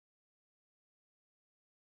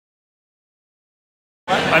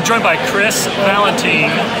I'm joined by Christ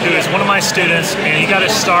Valentin, who is one of my students, and he got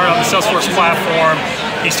his start on the Salesforce platform.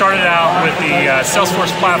 He started out with the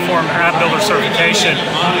Salesforce platform App Builder certification.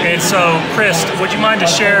 And so, Christ, would you mind to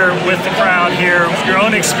share with the crowd here your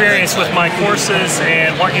own experience with my courses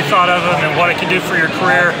and what you thought of them and what it can do for your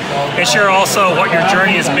career, and share also what your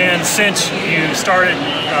journey has been since you started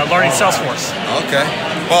learning Salesforce? Okay.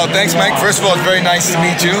 Well, thanks, Mike. First of all, it's very nice to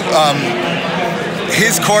meet you.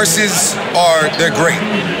 His courses they're great.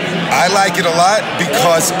 I like it a lot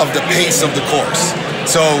because of the pace of the course.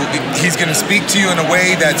 So he's going to speak to you in a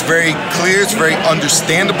way that's very clear, it's very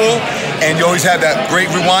understandable, and you always have that great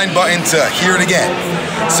rewind button to hear it again.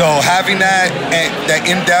 So having that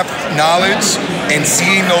in-depth knowledge and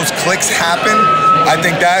seeing those clicks happen, I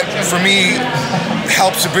think that, for me,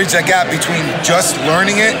 helps to bridge that gap between just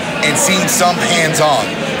learning it and seeing some hands-on.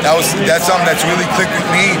 That's something that's really clicked with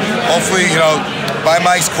me. Hopefully, buy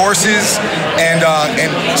Mike's courses and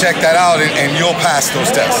check that out, and you'll pass those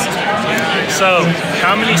tests. So,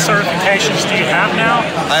 how many certifications do you have now?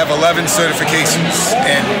 I have 11 certifications,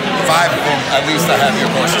 and 5 of them, at least, I have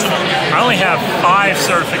your courses. I only have 5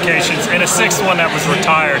 certifications and a 6th one that was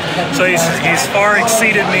retired. So he's far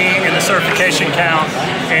exceeded me in the certification count,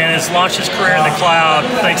 and has launched his career in the cloud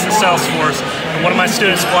thanks to Salesforce. And one of my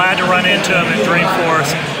students, glad to run into him at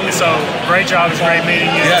Dreamforce. And so, great job. It's great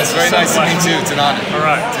meeting you. Yes, very nice to meet you. It's an honor. All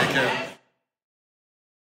right. Take care.